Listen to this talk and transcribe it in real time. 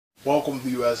Welcome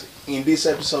viewers. In this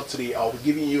episode today, I'll be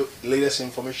giving you latest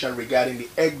information regarding the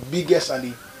biggest and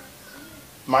the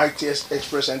mightiest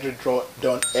express entry draw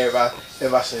done ever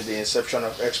since the inception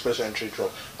of express entry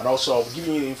draw. And also I'll be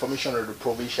giving you information on the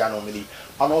provincial nominee.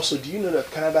 And also, do you know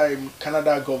that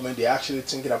Canada government, they're actually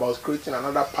thinking about creating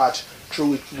another patch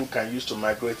through which people can use to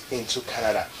migrate into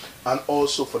Canada. And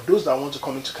also for those that want to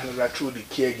come into Canada through the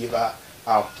caregiver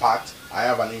pact, I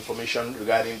have an information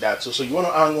regarding that. So you want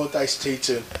to hang on tight, stay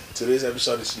tuned. Today's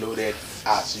episode is loaded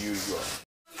as usual.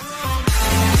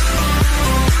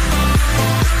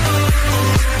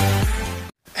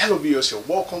 Hello viewers, here.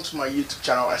 Welcome to my YouTube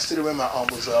channel. I still remember my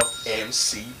humble self,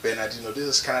 MC Bernardino. This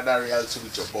is Canada Reality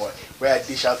with your boy, where I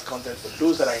dish out content for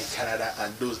those that are in Canada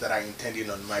and those that are intending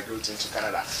on migrating to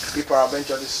Canada. If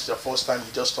peradventure this is your first time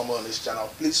you just stumbled on this channel,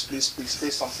 please stay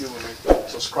some few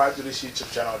minutes, subscribe to this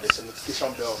YouTube channel. There's a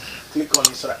notification bell, click on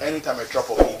it so that anytime I drop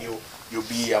a video, you'll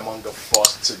be among the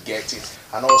first to get it.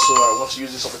 And also, I want to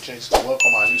use this opportunity to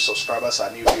welcome our new subscribers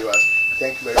and new viewers.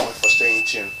 Thank you very much for staying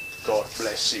tuned. God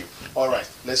bless you. Alright,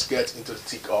 let's get into the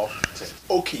thick of things.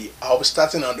 Okay, I'll be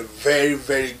starting on the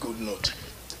very good note.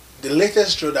 The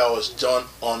latest draw that was done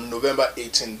on November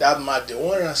 18, that marked the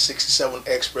 167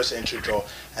 express entry draw,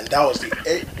 and that was the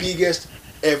biggest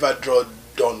ever draw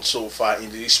done so far in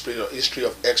the history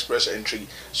of express entry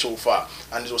so far.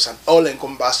 And it was an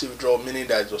all-encompassing draw, meaning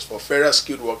that it was for federal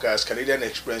skilled workers, Canadian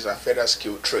experience, and federal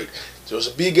skilled trade. It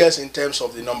was the biggest in terms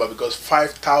of the number because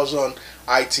 5,000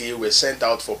 ITA were sent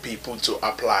out for people to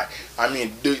apply. I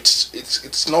mean,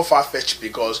 it's not far-fetched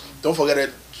because don't forget that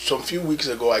some few weeks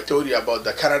ago I told you about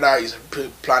that Canada is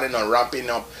planning on ramping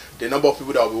up the number of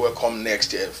people that will be welcome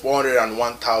next year.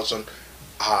 401,000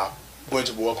 are going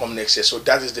to be welcome next year. So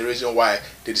that is the reason why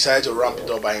they decided to ramp it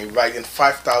up by inviting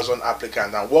 5,000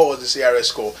 applicants. And what was the CRS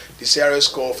score? The CRS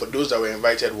score for those that were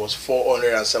invited was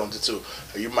 472.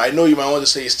 You might want to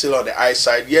say it's still on the high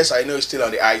side. Yes, I know it's still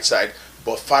on the high side,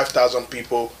 but 5,000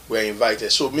 people were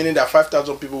invited. So meaning that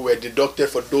 5,000 people were deducted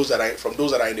for those that are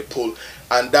in the pool.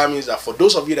 And that means that for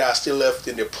those of you that are still left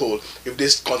in the pool, if they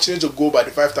continue to go by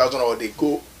the 5,000 or they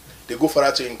go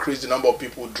further to increase the number of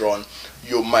people drawn,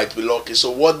 you might be lucky.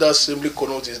 So what does simply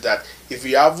connote is that if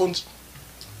you haven't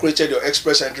created your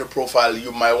express entry profile,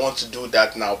 you might want to do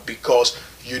that now because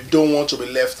you don't want to be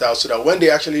left out, so that when they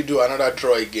actually do another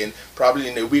draw again, probably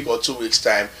in a week or 2 weeks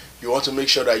time, you want to make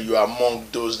sure that you are among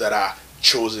those that are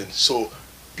chosen. So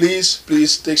please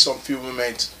take some few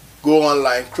moments, go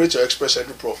online, create your express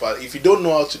entry profile. If you don't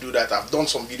know how to do that, I've done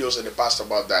some videos in the past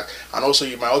about that. And also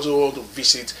you might also want to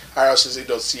visit ircc.ca.gc.ca,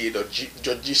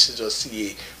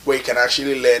 where you can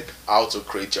actually learn how to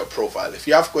create your profile. If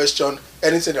you have questions,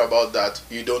 anything about that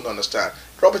you don't understand,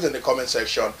 drop it in the comment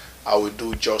section. I will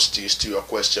do justice to your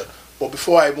question. But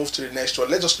before I move to the next one,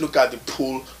 let's just look at the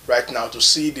pool right now to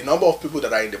see the number of people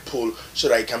that are in the pool, so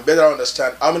that you can better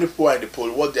understand how many people are in the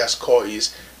pool, what their score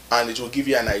is, and it will give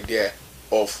you an idea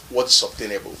of what is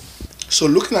obtainable. So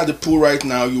looking at the pool right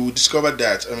now, you will discover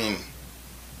that, I mean,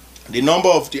 the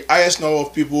highest number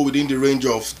of people within the range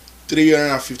of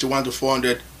 351 to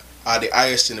 400 are the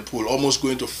highest in the pool, almost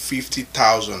going to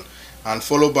 50,000, and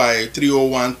followed by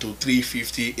 301 to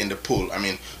 350 in the pool. I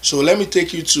mean, so let me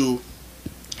take you to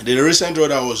the recent draw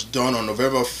that was done on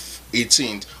November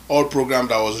 18th, all program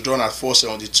that was drawn at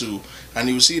 472, and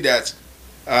you will see that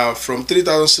from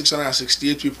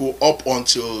 3,668 people up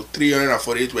until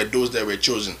 348 were those that were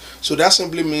chosen. So that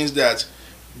simply means that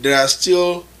there are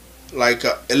still like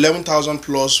 11,000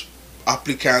 plus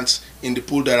applicants in the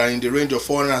pool that are in the range of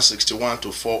 461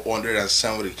 to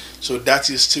 470. So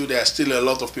that is still, there are still a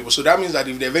lot of people. So that means that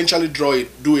if they eventually do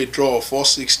a draw of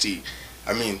 460,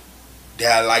 I mean,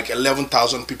 there are like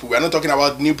 11,000 people. We are not talking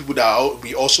about new people that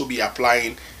will also be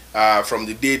applying from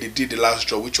the day they did the last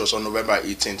draw, which was on November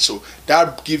 18th. So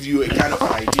that gives you a kind of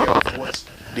idea of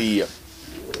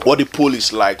what the pool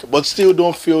is like. But still,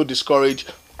 don't feel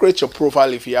discouraged. Create your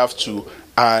profile if you have to,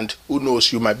 and who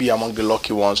knows, you might be among the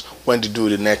lucky ones when they do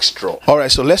the next draw. All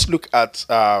right, so let's look at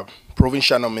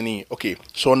provincial nominee. Okay,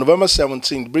 so on November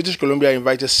 17th, British Columbia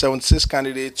invited 76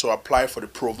 candidates to apply for the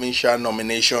provincial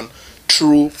nomination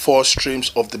through 4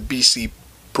 streams of the BC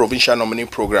provincial nominee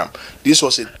program. This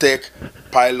was a tech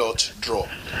pilot draw.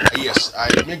 Yes, I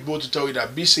make bold to tell you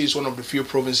that BC is one of the few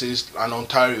provinces, and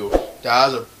Ontario, that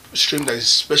has a stream that is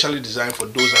specially designed for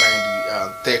those that are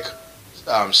in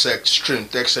the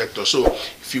tech sector. So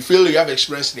if you feel you have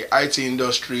experience in the IT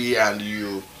industry and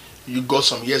you got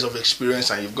some years of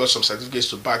experience and you've got some certificates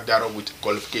to back that up with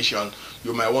qualification,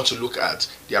 you might want to look at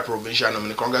their provincial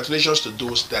nominee. Congratulations to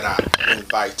those that are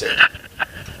invited.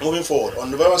 Moving forward,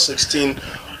 on November 16,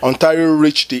 Ontario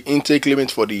reached the intake limit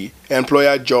for the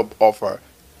employer job offer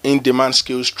in-demand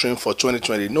skills stream for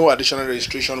 2020. No additional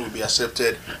registration will be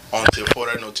accepted until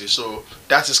further notice. So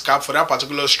that is capped for that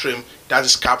particular stream. That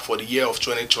is capped for the year of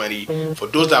 2020. For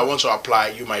those that want to apply,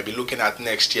 you might be looking at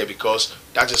next year because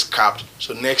that is capped.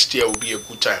 So next year will be a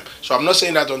good time. So I'm not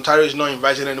saying that Ontario is not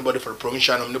inviting anybody for the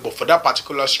provincial nominee, but for that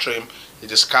particular stream,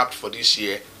 it is capped for this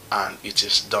year and it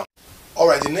is done.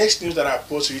 Alright, the next news that I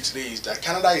post to you today is that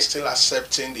Canada is still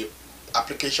accepting the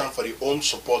application for the home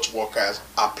support workers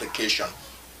application.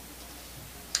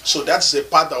 So that's a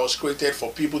part that was created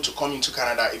for people to come into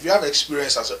Canada. If you have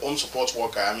experience as a home support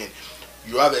worker, I mean,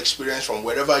 you have experience from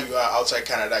wherever you are outside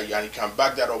Canada, and you can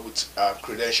back that up with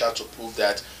credentials to prove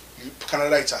that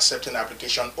Canada is accepting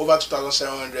application. Over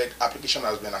 2,700 application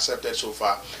has been accepted so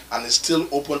far, and it's still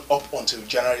open up until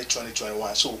January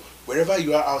 2021. So wherever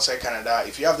you are outside Canada,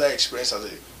 if you have that experience as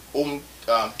a home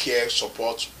care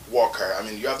support worker, I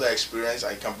mean, you have that experience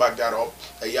and you can back that up,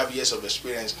 that you have years of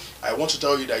experience, I want to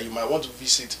tell you that you might want to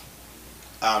visit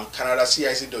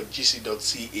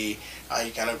canadacic.gc.ca, and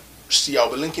you can see, I'll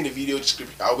be linking the video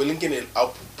description. I'll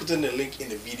put in the link in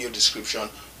the video description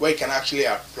where you can actually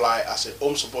apply as a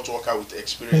home support worker with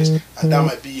experience, and that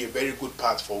might be a very good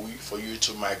path for you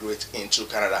to migrate into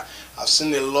Canada. I've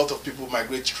seen a lot of people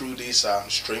migrate through this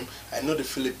stream. I know the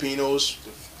Filipinos,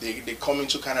 they come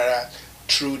into Canada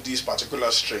through this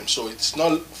particular stream, so it's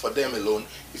not for them alone.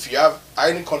 If you have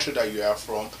any country that you are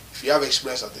from, if you have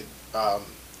experience at the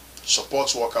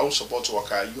support worker, home support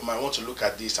worker, you might want to look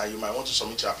at this and you might want to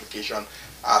submit your application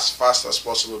as fast as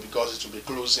possible because it will be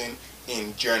closing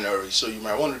in January. So you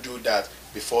might want to do that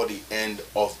before the end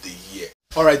of the year.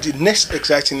 Alright, the next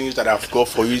exciting news that I've got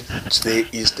for you today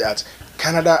is that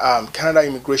Canada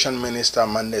Immigration Minister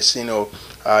Mendocino,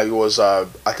 he was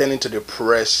attending to the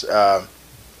press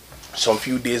some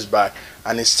few days back,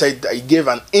 and he said that he gave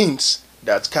an hint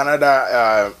that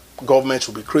Canada government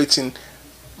will be creating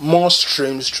more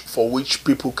streams for which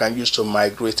people can use to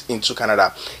migrate into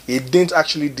Canada. He didn't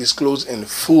actually disclose in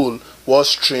full what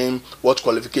stream, what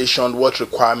qualification, what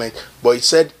requirement, but he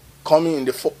said coming in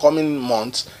the coming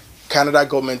months, Canada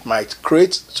government might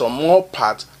create some more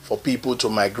paths for people to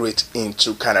migrate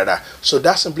into Canada. So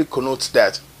that simply connotes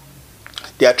that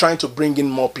they are trying to bring in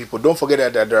more people. Don't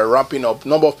forget that they're ramping up.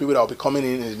 Number of people that will be coming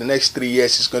in the next 3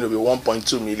 years is going to be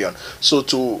 1.2 million. So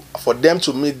for them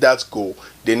to meet that goal,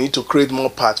 they need to create more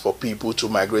paths for people to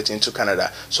migrate into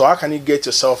Canada. So how can you get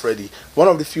yourself ready? One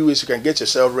of the few ways you can get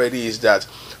yourself ready is that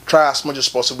try as much as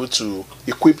possible to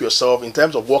equip yourself in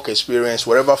terms of work experience,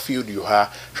 whatever field you are.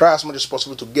 Try as much as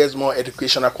possible to get more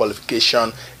educational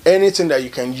qualification, anything that you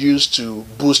can use to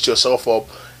boost yourself up.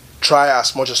 Try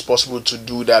as much as possible to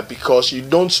do that, because you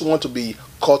don't want to be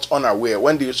caught unaware.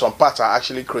 When some parts are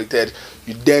actually created,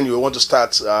 you want to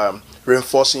start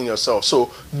reinforcing yourself.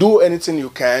 So do anything you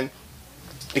can.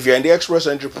 If you're in the express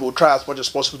entry pool, try as much as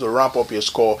possible to ramp up your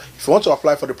score. If you want to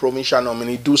apply for the provincial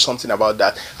nominee, do something about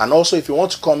that. And also, if you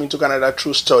want to come into Canada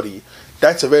through study,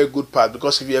 that's a very good part,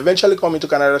 because if you eventually come into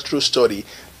Canada through study,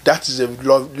 that is a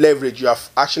leverage. You have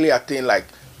actually attained like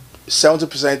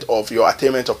 70% of your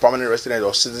attainment of permanent residence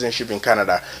or citizenship in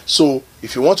Canada. So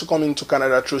if you want to come into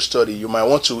Canada through study, you might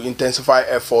want to intensify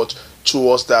effort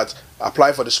towards that.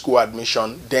 Apply for the school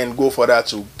admission, then go for that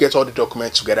to get all the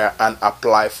documents together and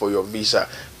apply for your visa.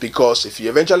 Because if you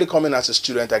eventually come in as a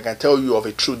student, I can tell you of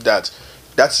a truth that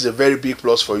is a very big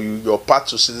plus for you. Your path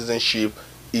to citizenship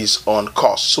is on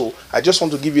course. So I just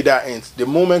want to give you that hint. The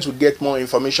moment we get more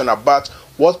information about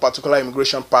what particular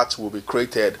immigration path will be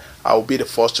created, I will be the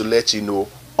first to let you know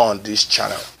on this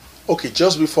channel. Okay,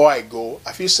 just before I go,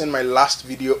 have you seen my last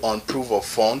video on proof of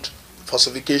fund,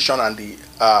 falsification, and the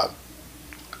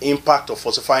impact of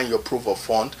falsifying your proof of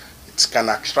fund? It can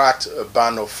attract a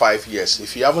ban of 5 years.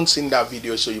 If you haven't seen that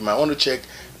video, so you might want to check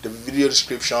the video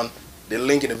description, the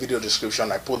link in the video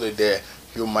description, I put it there.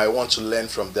 You might want to learn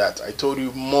from that. I told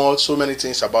you so many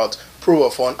things about proof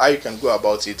of fund, how you can go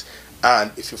about it,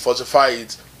 and if you falsify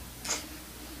it,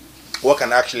 what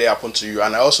can actually happen to you.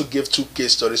 And I also gave 2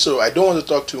 case studies, so I don't want to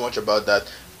talk too much about that.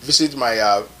 Visit my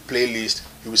playlist,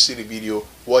 you will see the video,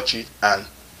 watch it, and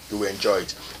you will enjoy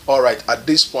it. Alright, at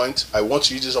this point, I want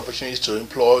to use this opportunity to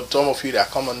implore some of you that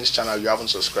come on this channel, you haven't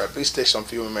subscribed, please take some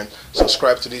few moments,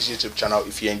 subscribe to this YouTube channel.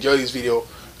 If you enjoy this video,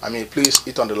 please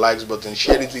hit on the likes button,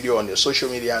 share this video on your social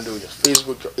media handle, your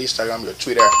Facebook, your Instagram, your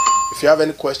Twitter. If you have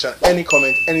any question, any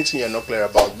comment, anything you're not clear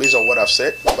about based on what I've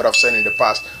said in the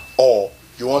past, or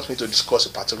you want me to discuss a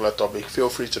particular topic, feel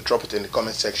free to drop it in the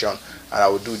comment section and I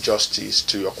will do justice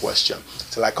to your question.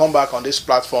 Till I come back on this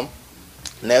platform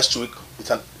next week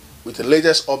with the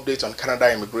latest update on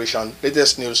Canada immigration,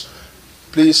 latest news.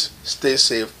 Please stay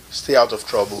safe, stay out of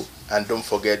trouble, and don't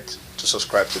forget to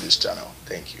subscribe to this channel.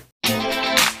 Thank you.